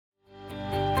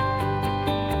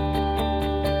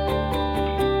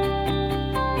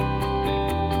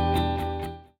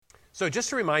So just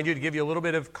to remind you, to give you a little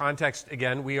bit of context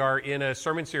again, we are in a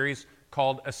sermon series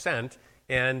called Ascent,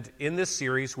 and in this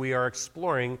series we are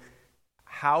exploring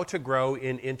how to grow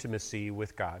in intimacy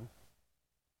with God.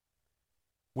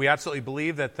 We absolutely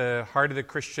believe that the heart of the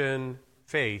Christian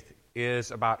faith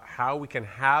is about how we can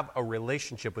have a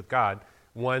relationship with God,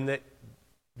 one that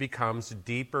becomes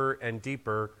deeper and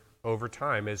deeper over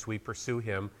time as we pursue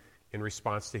Him in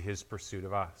response to His pursuit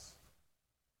of us.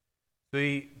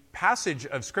 The passage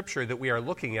of Scripture that we are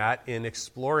looking at in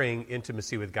exploring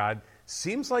intimacy with God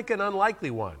seems like an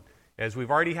unlikely one. As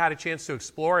we've already had a chance to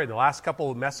explore in the last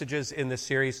couple of messages in this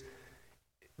series,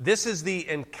 this is the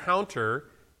encounter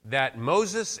that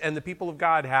Moses and the people of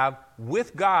God have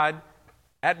with God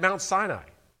at Mount Sinai,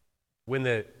 when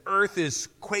the earth is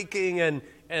quaking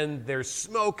and there's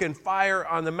smoke and fire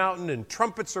on the mountain and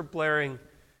trumpets are blaring.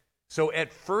 So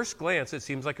at first glance, it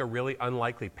seems like a really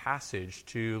unlikely passage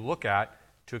to look at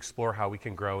to explore how we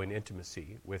can grow in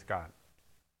intimacy with God.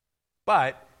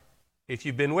 But if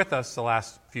you've been with us the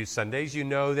last few Sundays, you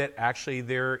know that actually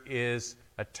there is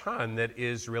a ton that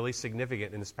is really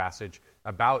significant in this passage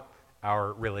about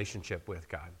our relationship with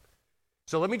God.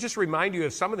 So let me just remind you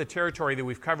of some of the territory that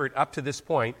we've covered up to this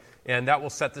point, and that will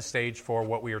set the stage for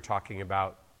what we are talking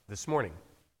about this morning.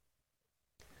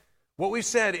 What we've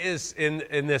said is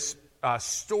in this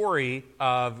story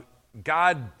of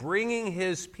God bringing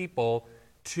His people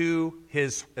to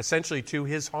essentially to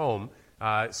His home,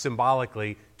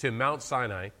 symbolically, to Mount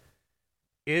Sinai,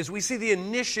 is we see the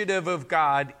initiative of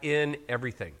God in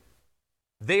everything.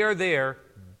 They are there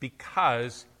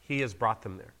because He has brought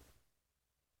them there.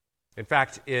 In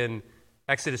fact, in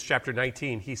Exodus chapter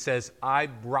 19, He says, I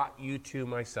brought you to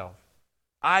myself.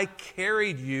 I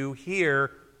carried you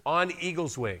here on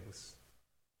eagle's wings.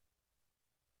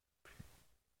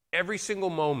 Every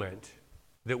single moment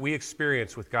that we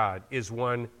experience with God is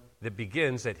one that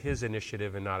begins at His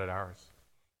initiative and not at ours.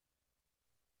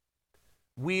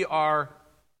 We are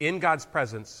in God's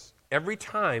presence every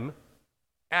time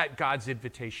at God's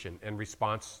invitation and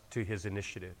response to His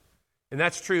initiative. And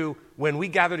that's true when we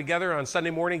gather together on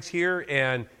Sunday mornings here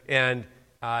and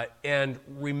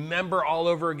remember all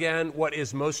over again what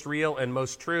is most real and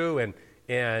most true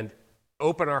and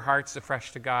open our hearts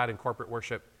afresh to God in corporate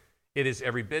worship. It is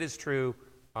every bit as true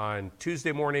on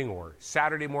Tuesday morning or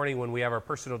Saturday morning when we have our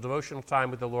personal devotional time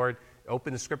with the Lord,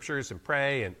 open the Scriptures and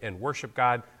pray and worship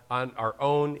God on our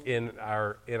own in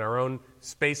our own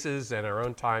spaces and our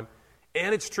own time.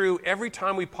 And it's true every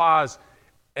time we pause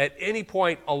at any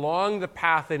point along the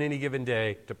path in any given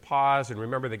day to pause and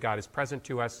remember that God is present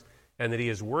to us and that He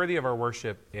is worthy of our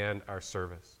worship and our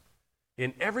service.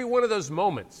 In every one of those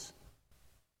moments,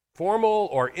 formal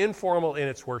or informal in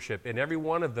its worship, in every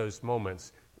one of those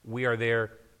moments, we are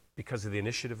there because of the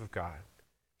initiative of God.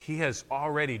 He has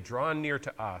already drawn near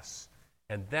to us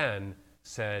and then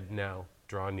said, now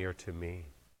draw near to me.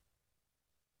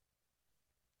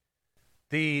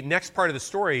 The next part of the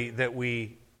story that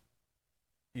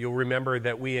you'll remember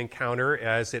that we encounter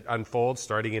as it unfolds,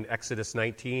 starting in Exodus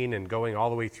 19 and going all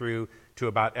the way through to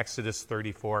about Exodus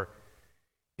 34,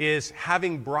 is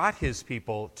having brought His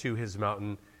people to His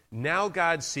mountain, now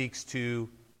God seeks to,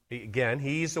 again,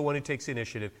 He's the one who takes the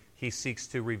initiative, He seeks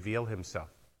to reveal Himself.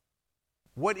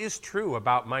 What is true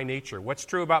about my nature? What's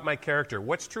true about my character?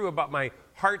 What's true about my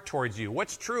heart towards you?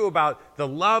 What's true about the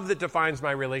love that defines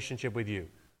my relationship with you?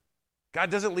 God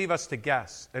doesn't leave us to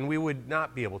guess, and we would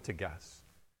not be able to guess.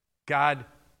 God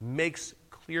makes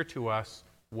clear to us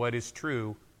what is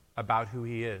true about who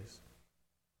He is.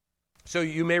 So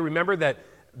you may remember that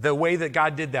the way that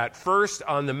God did that first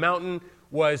on the mountain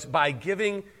was by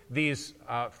giving these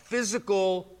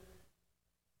physical,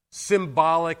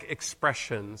 symbolic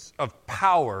expressions of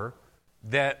power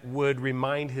that would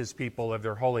remind His people of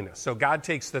their holiness. So God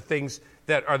takes the things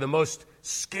that are the most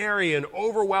scary and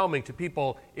overwhelming to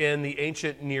people in the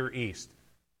ancient Near East.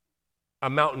 A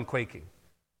mountain quaking,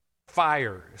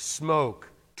 fire, smoke,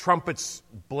 trumpets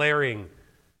blaring,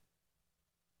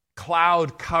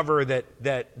 cloud cover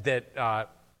that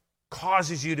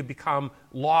causes you to become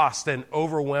lost and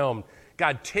overwhelmed.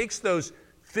 God takes those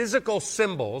physical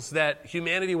symbols that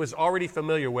humanity was already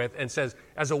familiar with and says,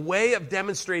 as a way of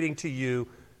demonstrating to you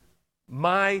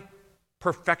my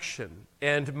perfection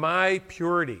and my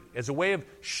purity, as a way of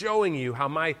showing you how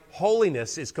my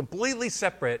holiness is completely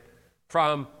separate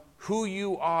from who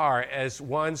you are as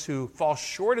ones who fall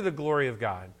short of the glory of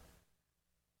God,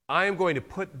 I am going to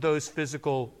put those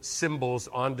physical symbols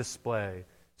on display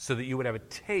so that you would have a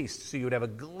taste, so you would have a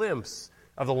glimpse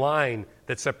of the line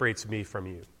that separates me from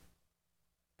you.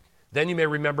 Then you may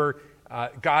remember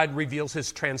God reveals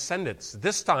His transcendence,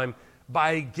 this time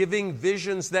by giving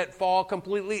visions that fall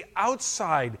completely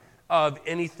outside of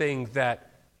anything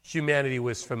that humanity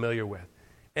was familiar with.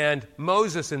 And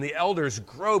Moses and the elders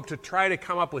groped to try to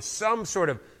come up with some sort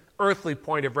of earthly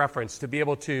point of reference to be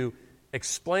able to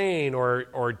explain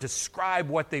or describe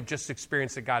what they've just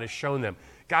experienced that God has shown them.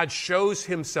 God shows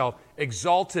himself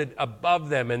exalted above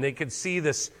them, and they can see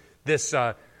this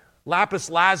lapis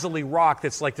lazuli rock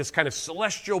that's like this kind of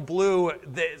celestial blue,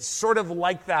 sort of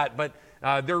like that, but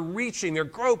they're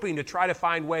groping to try to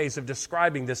find ways of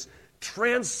describing this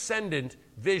transcendent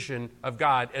vision of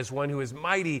God as one who is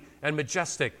mighty and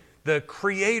majestic, the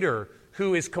creator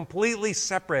who is completely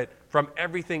separate from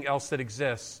everything else that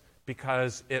exists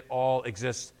because it all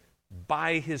exists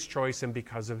by his choice and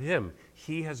because of him.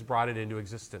 He has brought it into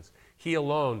existence. He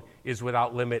alone is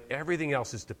without limit. Everything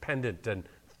else is dependent and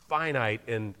finite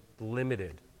and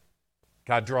limited.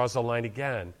 God draws a line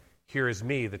again. Here is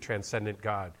me, the transcendent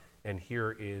God, and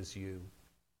here is you.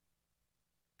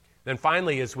 Then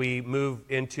finally, as we move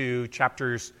into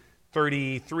chapters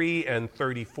 33 and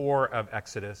 34 of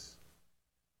Exodus,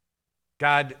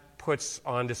 God puts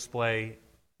on display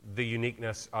the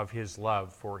uniqueness of his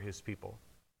love for his people.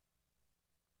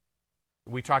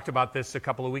 We talked about this a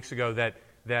couple of weeks ago,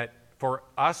 that for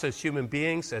us as human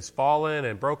beings, as fallen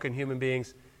and broken human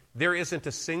beings, there isn't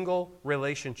a single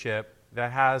relationship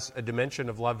that has a dimension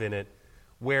of love in it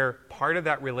where part of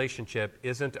that relationship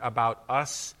isn't about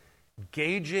us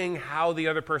gauging how the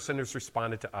other person has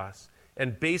responded to us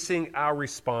and basing our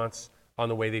response on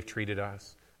the way they've treated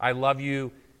us. I love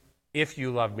you if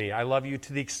you love me. I love you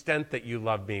to the extent that you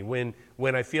love me.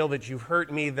 When I feel that you've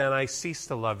hurt me, then I cease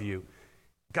to love you.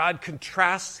 God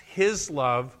contrasts his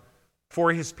love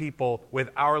for his people with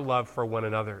our love for one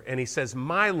another. And he says,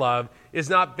 my love is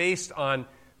not based on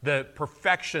the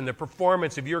perfection, the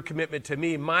performance of your commitment to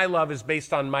me. My love is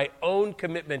based on my own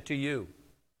commitment to you.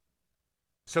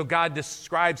 So God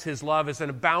describes his love as an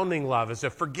abounding love, as a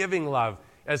forgiving love,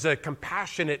 as a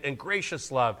compassionate and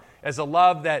gracious love, as a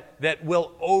love that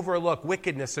will overlook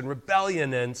wickedness and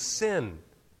rebellion and sin.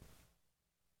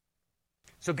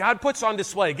 So God puts on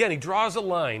display, again, he draws a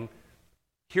line.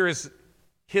 Here is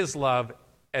his love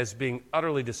as being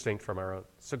utterly distinct from our own.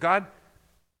 So God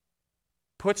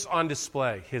puts on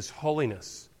display his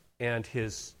holiness and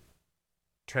his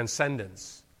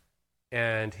transcendence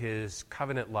and his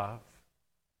covenant love.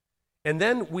 And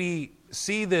then we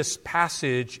see this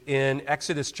passage in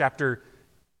Exodus chapter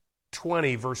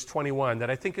 20, verse 21,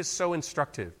 that I think is so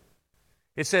instructive.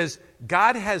 It says,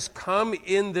 God has come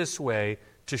in this way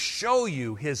to show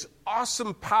you his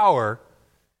awesome power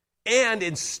and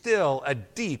instill a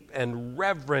deep and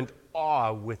reverent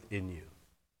awe within you.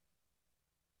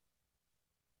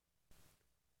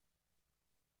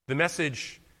 The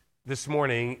message this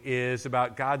morning is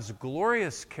about God's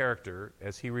glorious character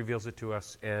as he reveals it to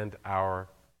us and our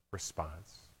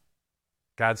response.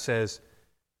 God says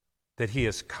that he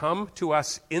has come to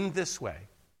us in this way,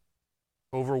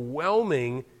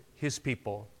 overwhelming his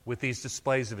people with these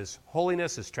displays of his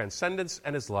holiness, his transcendence,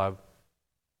 and his love,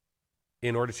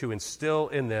 in order to instill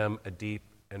in them a deep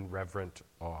and reverent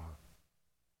awe.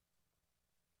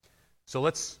 So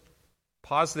let's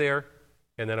pause there,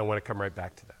 and then I want to come right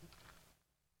back to that.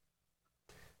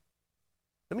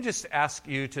 Let me just ask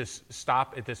you to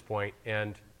stop at this point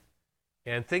and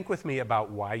think with me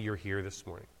about why you're here this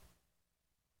morning.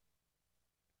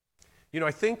 You know,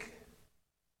 I think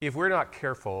if we're not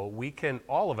careful, we can,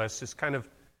 all of us, just kind of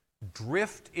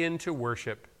drift into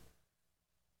worship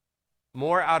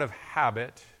more out of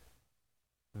habit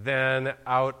than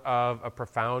out of a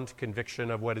profound conviction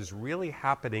of what is really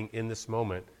happening in this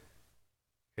moment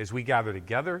as we gather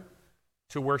together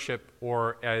to worship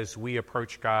or as we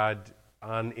approach God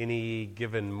on any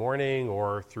given morning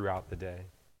or throughout the day.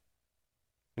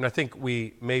 And I think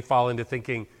we may fall into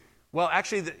thinking, well,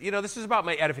 actually, this is about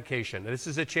my edification. This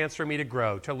is a chance for me to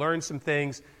grow, to learn some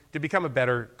things, to become a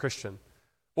better Christian.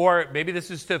 Or maybe this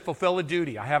is to fulfill a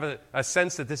duty. I have a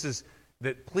sense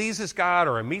that pleases God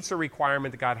or meets a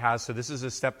requirement that God has, so this is a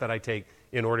step that I take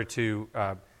in order to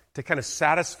kind of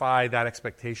satisfy that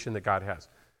expectation that God has.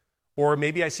 Or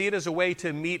maybe I see it as a way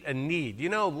to meet a need. You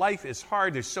know, life is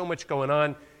hard. There's so much going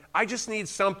on. I just need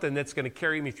something that's going to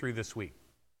carry me through this week.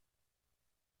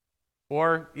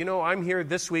 Or, I'm here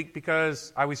this week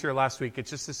because I was here last week. It's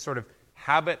just this sort of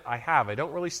habit I have. I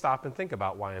don't really stop and think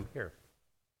about why I'm here.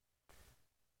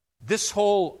 This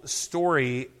whole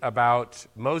story about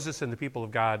Moses and the people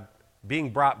of God being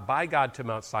brought by God to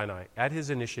Mount Sinai at his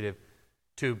initiative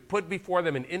to put before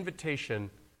them an invitation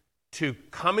to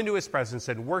come into his presence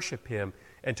and worship him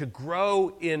and to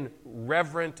grow in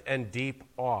reverent and deep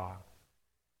awe.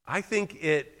 I think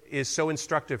it is so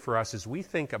instructive for us as we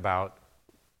think about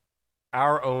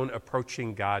our own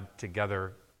approaching God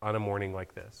together on a morning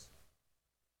like this.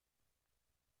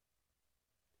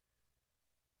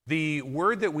 The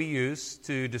word that we use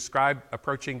to describe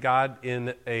approaching God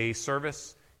in a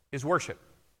service is worship.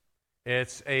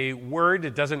 It's a word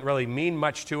that doesn't really mean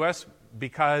much to us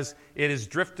because it has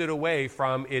drifted away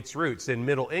from its roots. In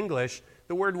Middle English,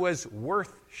 the word was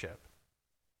worthship.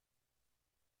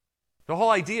 The whole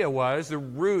idea was the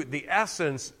root, the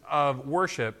essence of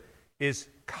worship is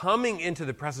coming into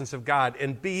the presence of God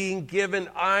and being given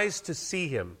eyes to see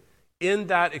Him in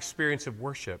that experience of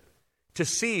worship, to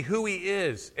see who He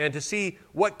is and to see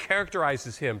what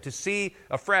characterizes Him, to see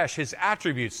afresh His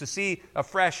attributes, to see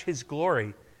afresh His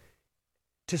glory,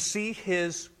 to see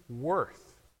His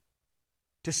worth,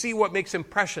 to see what makes Him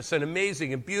precious and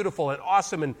amazing and beautiful and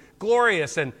awesome and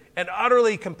glorious and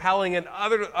utterly compelling and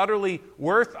utterly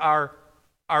worth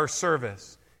our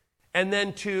service, and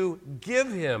then to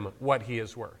give Him what He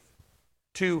is worth,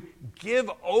 to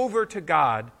give over to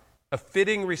God a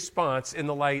fitting response in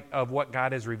the light of what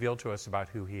God has revealed to us about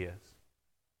who He is.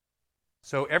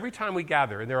 So every time we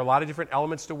gather, and there are a lot of different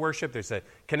elements to worship, there's a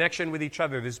connection with each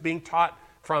other, there's being taught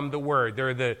from the Word, there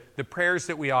are the prayers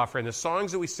that we offer and the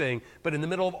songs that we sing, but in the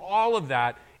middle of all of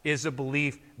that is a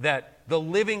belief that the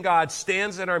living God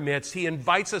stands in our midst. He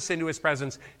invites us into His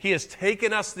presence. He has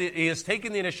taken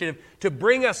the initiative to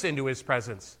bring us into His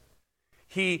presence.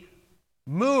 He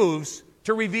moves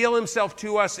to reveal Himself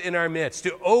to us in our midst,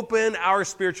 to open our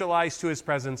spiritual eyes to His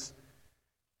presence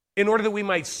in order that we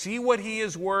might see what He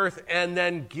is worth and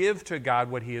then give to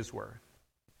God what He is worth.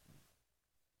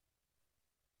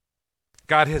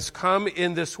 God has come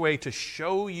in this way to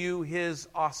show you His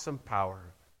awesome power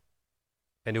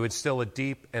and to instill a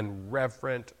deep and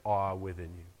reverent awe within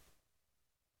you.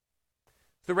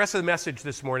 The rest of the message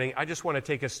this morning, I just want to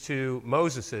take us to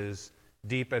Moses'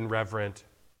 deep and reverent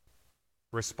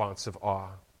response of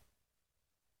awe.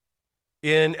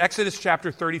 In Exodus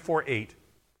chapter 34:8,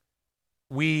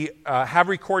 we have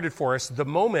recorded for us the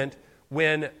moment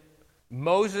when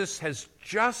Moses has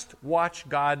just watched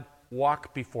God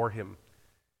walk before him,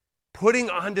 putting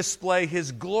on display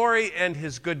His glory and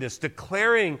His goodness,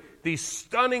 declaring these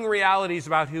stunning realities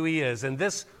about who He is, and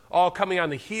this all coming on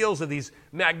the heels of these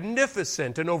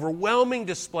magnificent and overwhelming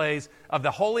displays of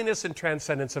the holiness and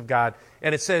transcendence of God.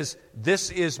 And it says, this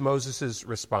is Moses'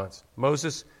 response.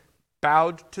 Moses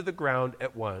bowed to the ground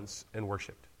at once and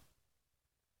worshiped.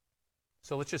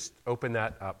 So let's just open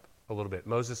that up a little bit.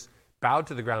 Moses bowed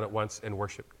to the ground at once and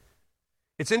worshiped.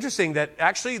 It's interesting that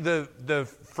actually the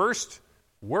first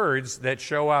words that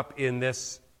show up in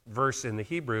this verse in the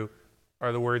Hebrew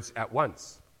are the words at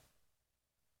once.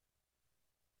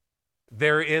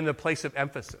 They're in the place of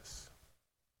emphasis.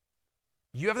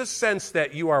 You have the sense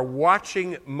that you are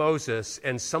watching Moses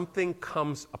and something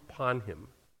comes upon him.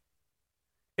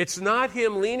 It's not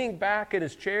him leaning back in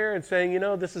his chair and saying,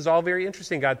 this is all very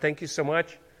interesting, God, thank you so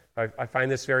much. I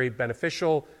find this very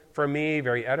beneficial for me,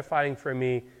 very edifying for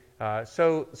me.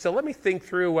 So let me think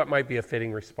through what might be a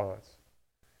fitting response.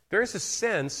 There is a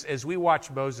sense, as we watch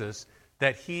Moses,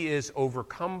 that he is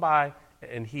overcome by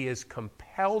and he is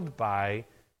compelled by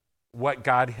what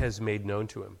God has made known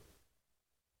to him.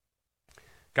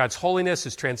 God's holiness,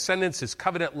 His transcendence, His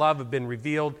covenant love have been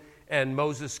revealed, and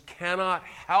Moses cannot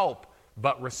help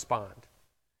but respond.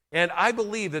 And I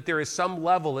believe that there is some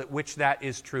level at which that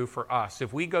is true for us.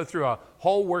 If we go through a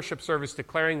whole worship service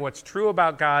declaring what's true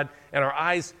about God, and our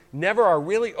eyes never are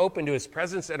really open to His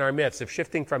presence in our midst, of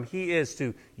shifting from He is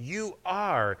to you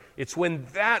are, it's when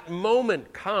that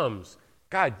moment comes,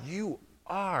 God, you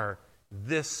are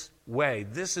this way.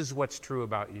 This is what's true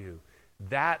about you.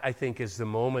 That, I think, is the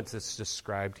moment that's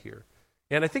described here.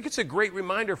 And I think it's a great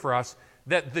reminder for us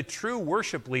that the true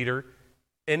worship leader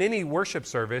in any worship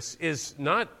service is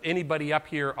not anybody up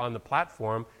here on the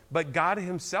platform, but God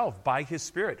Himself by His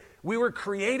Spirit. We were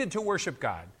created to worship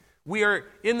God. We are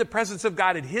in the presence of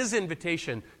God at His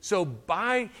invitation. So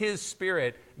by His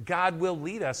Spirit, God will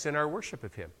lead us in our worship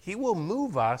of Him. He will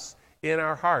move us in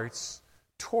our hearts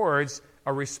towards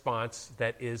a response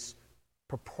that is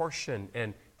proportioned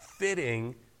and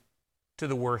fitting to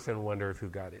the worth and wonder of who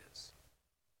God is.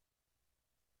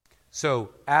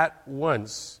 So at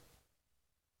once,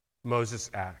 Moses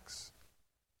acts.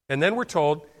 And then we're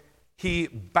told he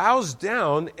bows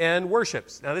down and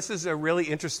worships. Now, this is a really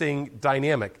interesting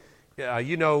dynamic.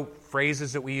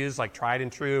 Phrases that we use like tried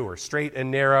and true or straight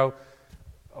and narrow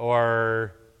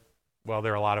or, well,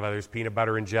 there are a lot of others, peanut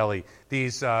butter and jelly.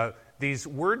 These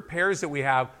word pairs that we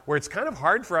have where it's kind of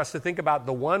hard for us to think about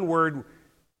the one word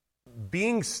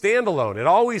being standalone. It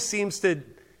always seems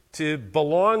to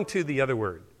belong to the other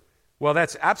word. Well,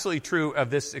 that's absolutely true of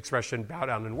this expression, bow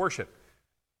down and worship.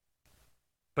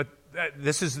 But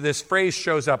this phrase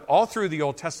shows up all through the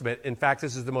Old Testament. In fact,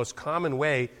 this is the most common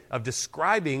way of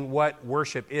describing what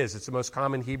worship is. It's the most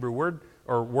common Hebrew word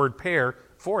or word pair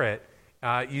for it.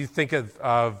 You think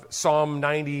of Psalm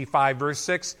 95, verse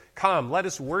 6, "Come, let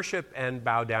us worship and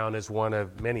bow down," as one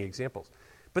of many examples.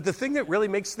 But the thing that really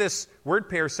makes this word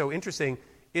pair so interesting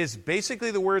is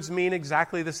basically the words mean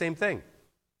exactly the same thing.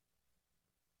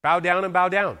 Bow down and bow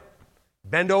down.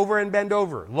 Bend over and bend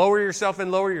over. Lower yourself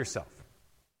and lower yourself.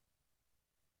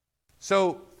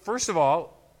 So, first of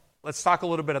all, let's talk a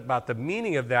little bit about the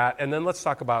meaning of that, and then let's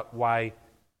talk about why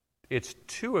it's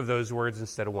two of those words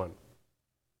instead of one.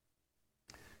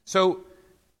 So,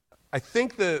 I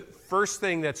think the first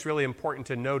thing that's really important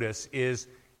to notice is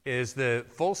the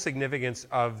full significance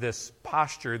of this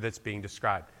posture that's being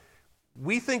described.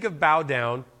 We think of bow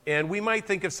down, and we might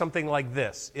think of something like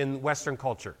this in Western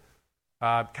culture.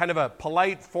 Kind of a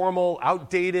polite, formal,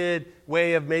 outdated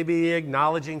way of maybe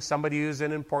acknowledging somebody who's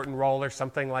in an important role or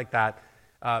something like that.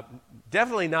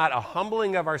 Definitely not a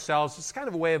humbling of ourselves. It's kind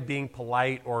of a way of being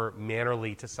polite or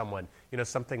mannerly to someone,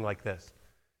 something like this.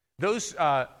 Those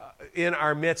in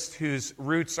our midst whose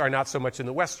roots are not so much in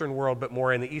the Western world but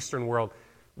more in the Eastern world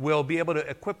will be able to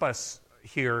equip us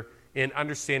here in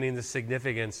understanding the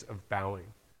significance of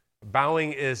bowing.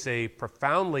 Bowing is a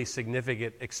profoundly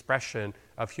significant expression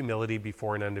of humility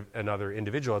before another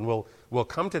individual, and we'll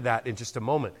come to that in just a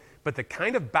moment. But the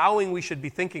kind of bowing we should be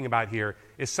thinking about here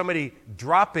is somebody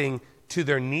dropping to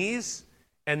their knees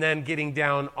and then getting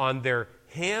down on their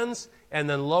hands and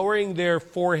then lowering their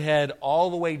forehead all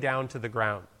the way down to the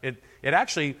ground. It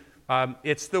actually,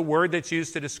 it's the word that's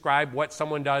used to describe what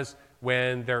someone does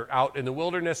when they're out in the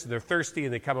wilderness and they're thirsty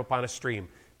and they come upon a stream.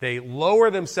 They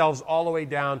lower themselves all the way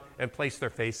down and place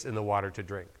their face in the water to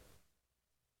drink.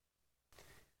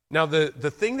 Now, the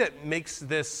thing that makes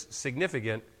this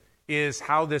significant is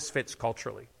how this fits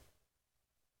culturally.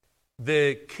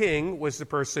 The king was the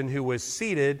person who was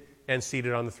seated and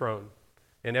seated on the throne.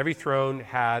 And every throne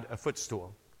had a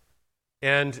footstool.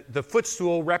 And the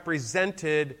footstool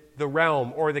represented the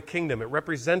realm or the kingdom. It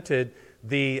represented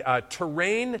the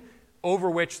terrain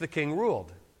over which the king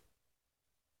ruled.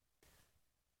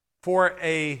 For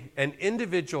an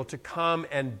individual to come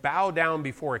and bow down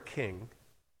before a king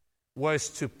was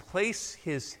to place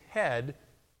his head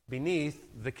beneath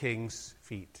the king's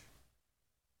feet.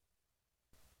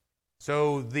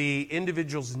 So the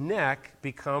individual's neck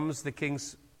becomes the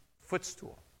king's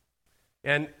footstool.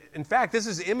 And in fact, this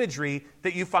is imagery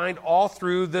that you find all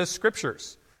through the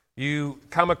scriptures. You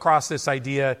come across this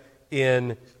idea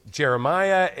in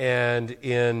Jeremiah and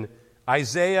in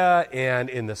Isaiah and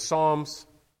in the Psalms.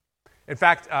 In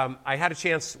fact, I had a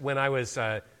chance when I was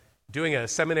doing a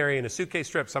seminary and a suitcase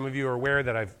trip. Some of you are aware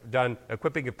that I've done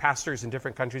equipping of pastors in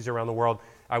different countries around the world.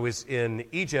 I was in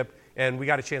Egypt, and we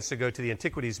got a chance to go to the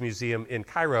Antiquities Museum in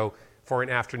Cairo for an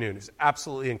afternoon. It was an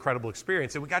absolutely incredible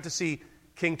experience, and we got to see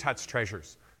King Tut's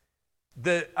treasures.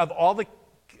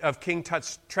 Of King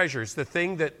Tut's treasures, the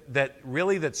thing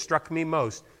that struck me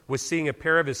most was seeing a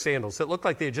pair of his sandals that looked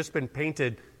like they had just been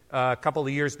painted a couple of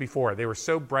years before. They were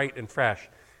so bright and fresh.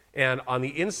 And on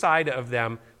the inside of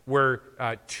them were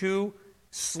two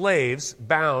slaves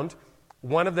bound.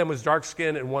 One of them was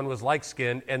dark-skinned and one was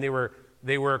light-skinned, and they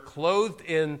were clothed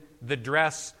in the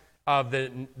dress of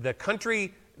the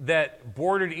country that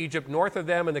bordered Egypt north of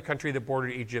them and the country that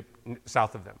bordered Egypt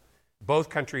south of them, both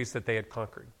countries that they had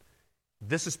conquered.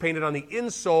 This is painted on the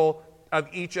insole of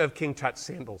each of King Tut's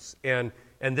sandals. And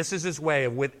this is his way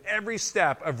of, with every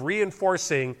step, of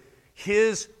reinforcing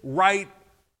his right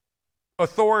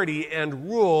authority and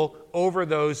rule over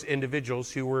those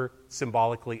individuals who were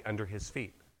symbolically under his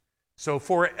feet. So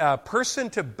for a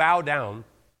person to bow down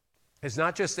is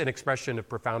not just an expression of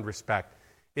profound respect.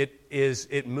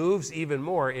 It moves even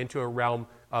more into a realm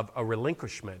of a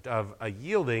relinquishment, of a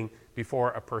yielding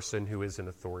before a person who is in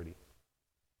authority.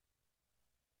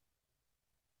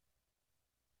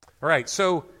 All right,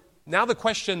 so now the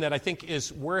question that I think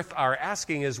is worth our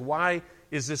asking is, why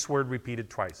is this word repeated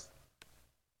twice?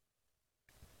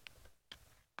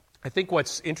 I think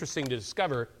what's interesting to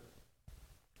discover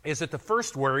is that the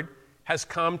first word has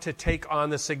come to take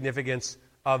on the significance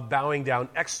of bowing down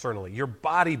externally, your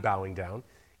body bowing down.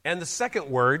 And the second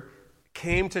word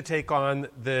came to take on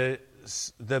the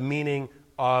meaning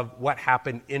of what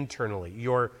happened internally,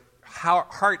 your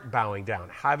heart bowing down,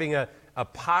 having a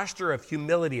posture of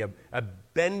humility, a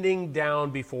bending down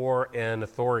before an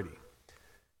authority.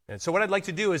 And so what I'd like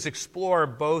to do is explore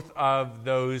both of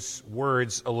those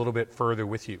words a little bit further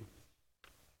with you.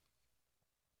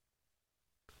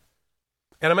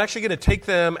 And I'm actually going to take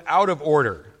them out of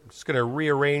order. I'm just going to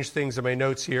rearrange things in my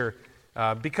notes here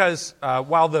because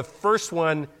while the first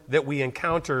one that we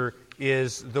encounter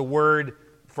is the word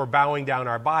for bowing down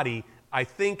our body, I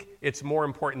think it's more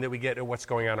important that we get at what's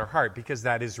going on in our heart because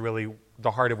that is really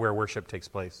the heart of where worship takes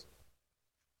place.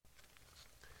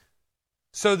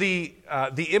 So the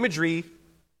imagery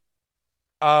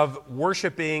of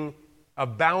worshiping,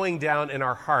 of bowing down in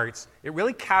our hearts, it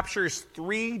really captures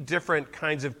three different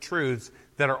kinds of truths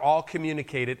that are all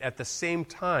communicated at the same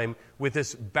time with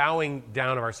this bowing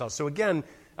down of ourselves. So again,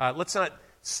 let's not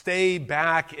stay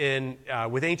back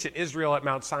with ancient Israel at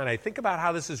Mount Sinai. Think about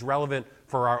how this is relevant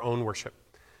for our own worship.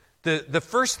 The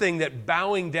first thing that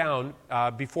bowing down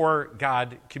before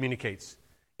God communicates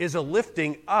is a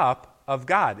lifting up of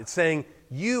God. It's saying,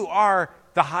 you are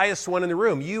the highest one in the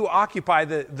room. You occupy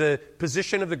the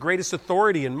position of the greatest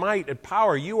authority and might and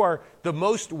power. You are the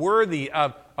most worthy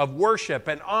of worship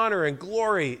and honor and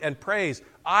glory and praise.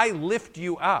 I lift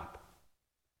you up.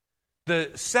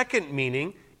 The second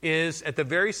meaning is at the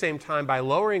very same time, by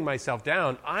lowering myself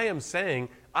down, I am saying,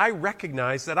 I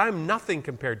recognize that I'm nothing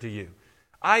compared to you.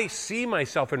 I see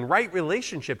myself in right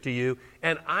relationship to you,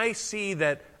 and I see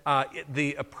that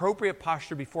the appropriate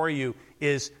posture before you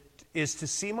is to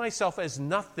see myself as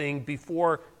nothing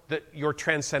before your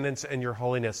transcendence and your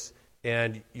holiness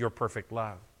and your perfect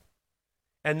love.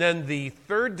 And then the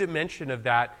third dimension of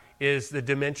that is the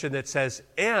dimension that says,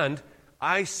 and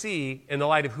I see in the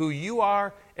light of who you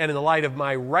are and in the light of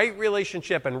my right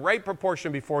relationship and right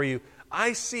proportion before you,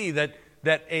 I see that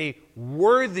a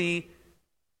worthy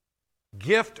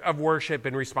gift of worship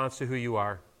in response to who you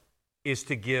are is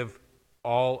to give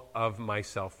all of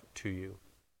myself to you.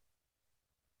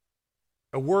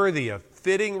 A worthy, a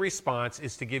fitting response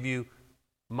is to give you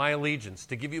my allegiance,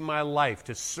 to give you my life,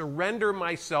 to surrender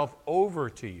myself over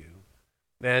to you.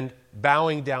 And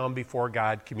bowing down before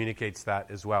God communicates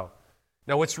that as well.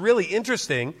 Now, what's really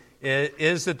interesting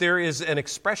is that there is an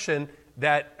expression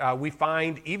that we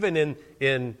find even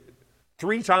in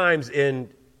 3 times in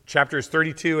chapters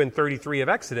 32 and 33 of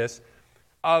Exodus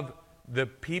of the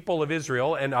people of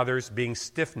Israel and others being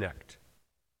stiff-necked.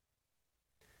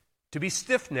 To be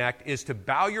stiff-necked is to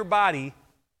bow your body,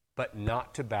 but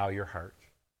not to bow your heart.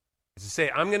 It's to say,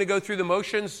 I'm going to go through the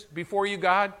motions before you,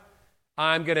 God.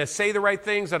 I'm going to say the right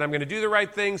things and I'm going to do the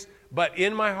right things, but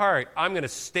in my heart, I'm going to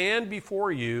stand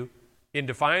before you in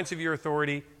defiance of your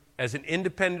authority as an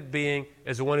independent being,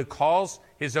 as the one who calls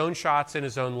his own shots in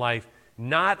his own life,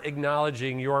 not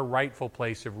acknowledging your rightful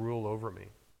place of rule over me.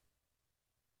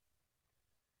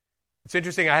 It's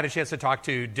interesting, I had a chance to talk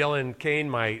to Dylan Kane,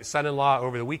 my son-in-law,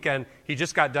 over the weekend. He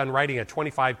just got done writing a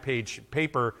 25-page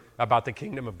paper about the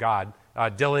kingdom of God.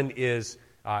 Dylan is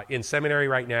in seminary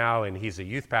right now, and he's a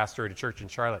youth pastor at a church in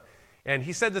Charlotte. And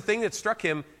he said the thing that struck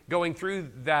him going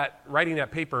through that, writing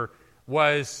that paper,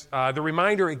 was the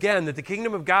reminder again that the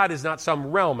kingdom of God is not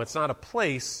some realm, it's not a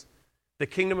place. The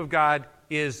kingdom of God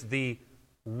is the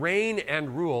reign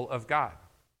and rule of God.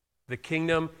 The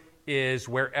kingdom is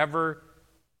wherever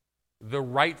the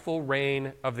rightful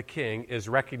reign of the king is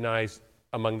recognized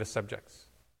among the subjects.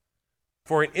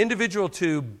 For an individual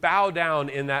to bow down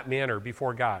in that manner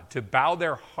before God, to bow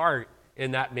their heart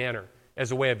in that manner as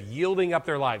a way of yielding up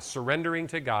their lives, surrendering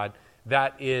to God,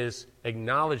 that is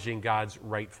acknowledging God's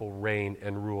rightful reign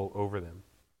and rule over them.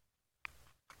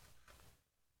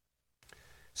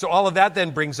 So all of that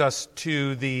then brings us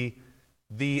to the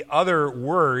other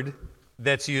word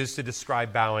that's used to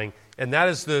describe bowing, and that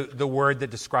is the word that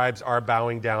describes our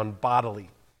bowing down bodily.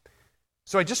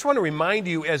 So I just want to remind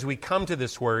you as we come to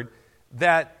this word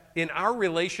that in our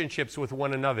relationships with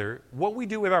one another, what we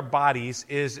do with our bodies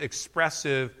is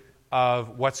expressive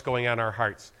of what's going on in our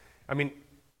hearts. I mean,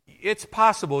 it's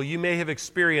possible you may have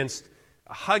experienced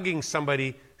hugging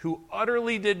somebody who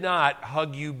utterly did not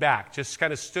hug you back, just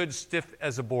kind of stood stiff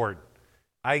as a board.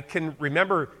 I can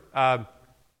remember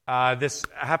this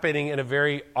happening in a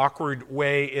very awkward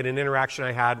way in an interaction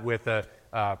I had with a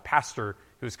pastor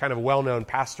who was kind of a well-known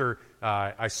pastor.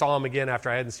 I saw him again after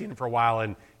I hadn't seen him for a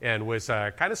while and was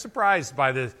kind of surprised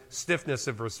by the stiffness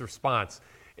of his response.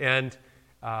 And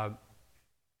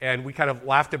we kind of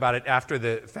laughed about it after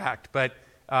the fact. But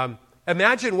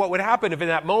imagine what would happen if in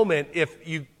that moment, if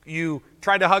you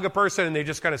tried to hug a person and they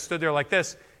just kind of stood there like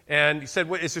this, and you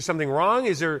said, "Is there something wrong?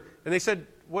 Is there?" And they said,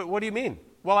 "What do you mean?"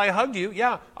 "Well, I hugged you.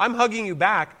 Yeah, I'm hugging you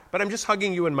back, but I'm just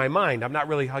hugging you in my mind. I'm not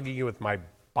really hugging you with my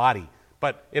body.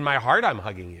 But in my heart, I'm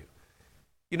hugging you."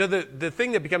 You know, the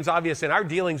thing that becomes obvious in our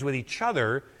dealings with each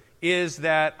other is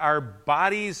that our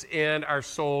bodies and our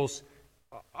souls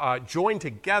join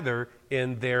together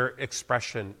in their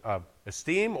expression of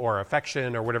esteem or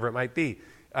affection or whatever it might be.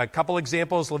 A couple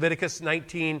examples, Leviticus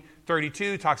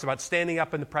 19:32 talks about standing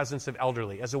up in the presence of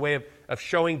elderly as a way of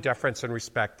showing deference and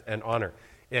respect and honor.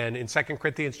 And in 2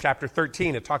 Corinthians chapter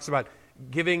 13, it talks about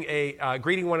giving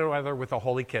greeting one another with a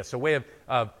holy kiss, a way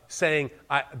of saying,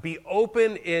 be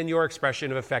open in your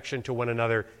expression of affection to one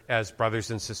another as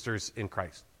brothers and sisters in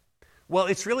Christ. Well,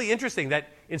 it's really interesting that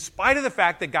in spite of the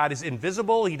fact that God is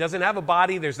invisible, he doesn't have a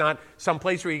body, there's not some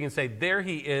place where you can say, there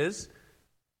he is.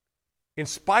 In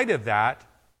spite of that,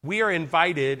 we are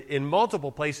invited in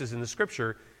multiple places in the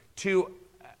Scripture to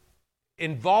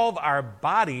involve our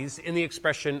bodies in the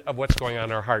expression of what's going on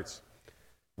in our hearts.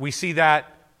 We see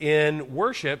that in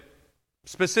worship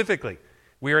specifically.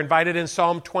 We are invited in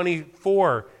Psalm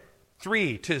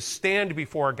 24:3 to stand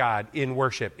before God in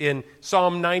worship. In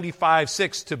Psalm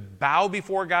 95:6 to bow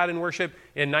before God in worship.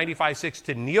 In 95:6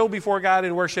 to kneel before God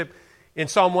in worship. In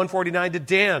Psalm 149 to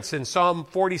dance. In Psalm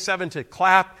 47 to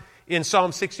clap. In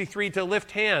Psalm 63 to lift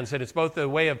hands. And it's both a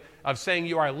way of saying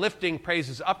you are lifting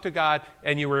praises up to God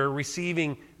and you are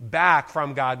receiving back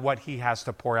from God what he has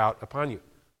to pour out upon you.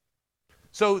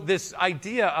 So this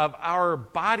idea of our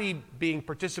body being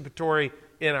participatory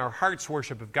in our heart's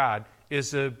worship of God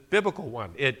is a biblical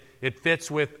one. It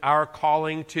fits with our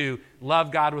calling to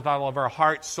love God with all of our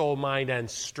heart, soul, mind,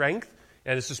 and strength.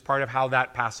 And this is part of how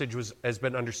that passage has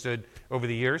been understood over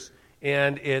the years.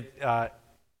 And it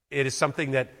is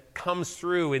something that comes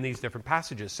through in these different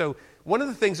passages. So one of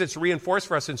the things that's reinforced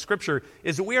for us in Scripture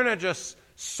is that we are not just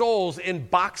souls in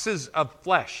boxes of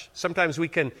flesh. Sometimes we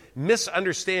can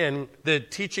misunderstand the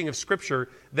teaching of Scripture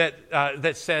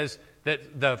that says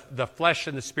that the flesh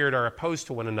and the spirit are opposed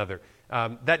to one another.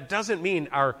 That doesn't mean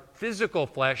our physical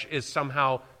flesh is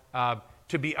somehow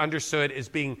to be understood as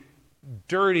being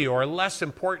dirty or less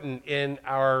important in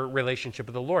our relationship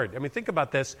with the Lord. I mean, think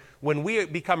about this. When we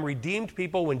become redeemed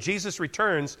people, when Jesus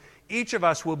returns, each of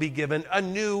us will be given a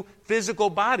new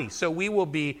physical body. So we will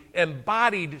be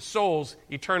embodied souls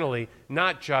eternally,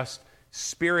 not just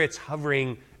spirits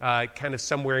hovering kind of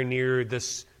somewhere near the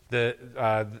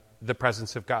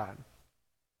presence of God.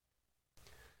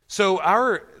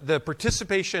 So the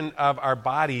participation of our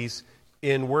bodies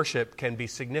in worship can be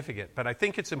significant. But I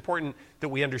think it's important that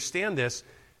we understand this,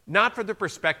 not from the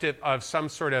perspective of some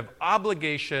sort of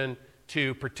obligation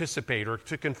to participate or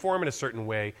to conform in a certain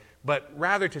way, but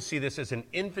rather to see this as an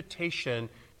invitation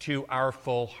to our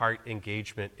full heart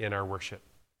engagement in our worship.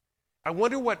 I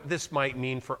wonder what this might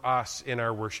mean for us in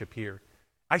our worship here.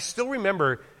 I still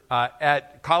remember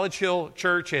at College Hill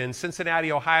Church in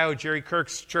Cincinnati, Ohio, Jerry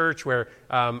Kirk's church, where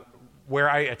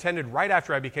I attended right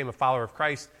after I became a follower of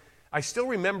Christ. I still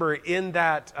remember in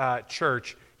that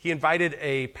church, he invited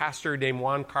a pastor named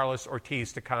Juan Carlos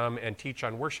Ortiz to come and teach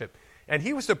on worship. And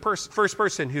he was the first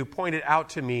person who pointed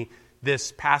out to me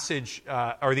this passage,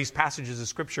 or these passages of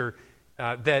Scripture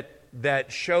that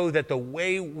show that the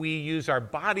way we use our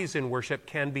bodies in worship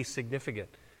can be significant.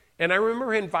 And I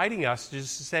remember inviting us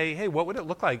just to say, hey, what would it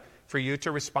look like for you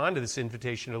to respond to this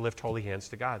invitation to lift holy hands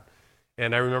to God?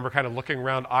 And I remember kind of looking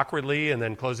around awkwardly and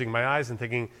then closing my eyes and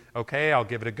thinking, okay, I'll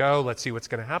give it a go. Let's see what's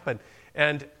going to happen.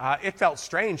 And it felt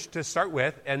strange to start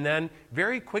with. And then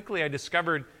very quickly I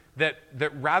discovered that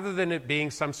rather than it being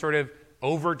some sort of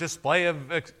over display of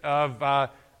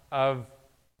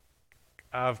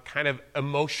kind of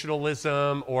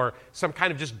emotionalism or some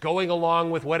kind of just going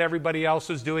along with what everybody else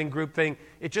was doing group thing,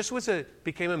 it just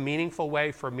became a meaningful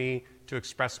way for me to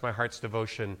express my heart's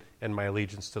devotion and my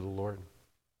allegiance to the Lord.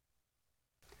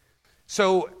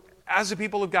 So, as a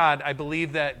people of God, I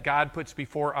believe that God puts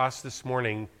before us this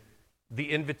morning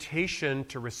the invitation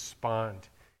to respond.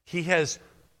 He has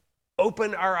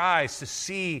opened our eyes to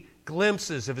see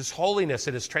glimpses of His holiness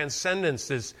and His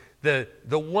transcendence, the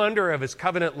wonder of His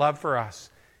covenant love for us.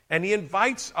 And He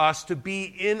invites us to be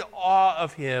in awe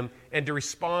of Him and to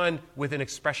respond with an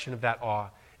expression of that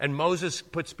awe. And Moses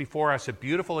puts before us a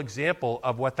beautiful example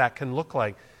of what that can look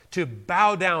like. To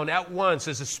bow down at once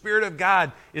as the Spirit of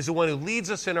God is the one who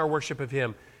leads us in our worship of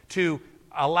Him, to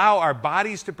allow our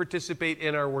bodies to participate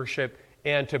in our worship,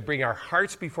 and to bring our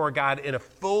hearts before God in a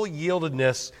full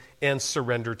yieldedness and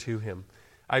surrender to Him.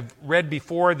 I've read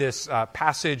before this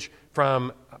passage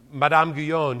from Madame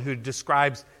Guyon, who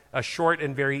describes a short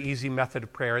and very easy method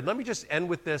of prayer. And let me just end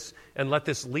with this and let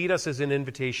this lead us as an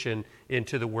invitation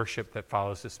into the worship that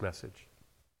follows this message.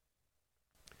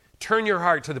 Turn your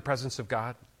heart to the presence of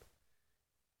God.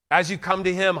 As you come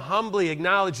to Him, humbly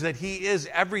acknowledge that He is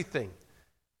everything.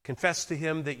 Confess to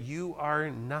Him that you are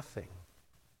nothing.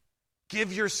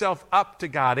 Give yourself up to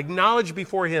God. Acknowledge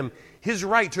before Him His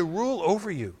right to rule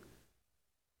over you.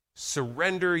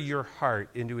 Surrender your heart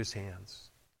into His hands.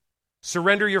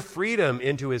 Surrender your freedom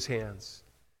into his hands.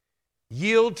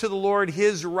 Yield to the Lord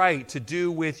his right to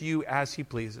do with you as he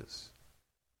pleases.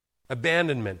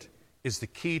 Abandonment is the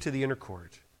key to the inner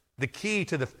court, the key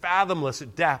to the fathomless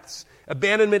depths.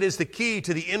 Abandonment is the key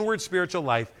to the inward spiritual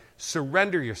life.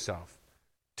 Surrender yourself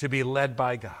to be led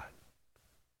by God.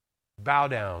 Bow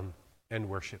down and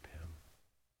worship him.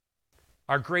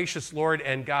 Our gracious Lord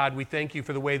and God, we thank you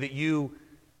for the way that you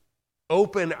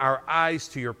open our eyes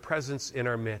to your presence in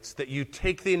our midst, that you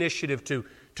take the initiative to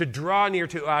draw near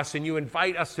to us, and you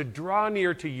invite us to draw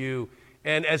near to you,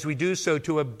 and as we do so,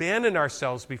 to abandon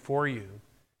ourselves before you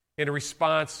in a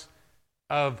response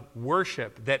of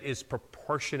worship that is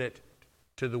proportionate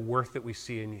to the worth that we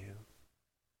see in you.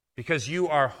 Because you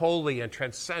are holy and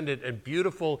transcendent and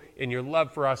beautiful in your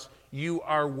love for us, you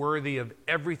are worthy of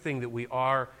everything that we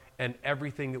are and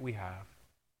everything that we have.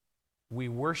 We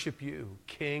worship you,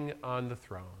 King on the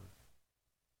throne.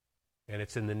 And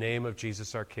it's in the name of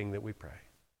Jesus our King that we pray.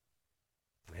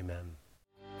 Amen.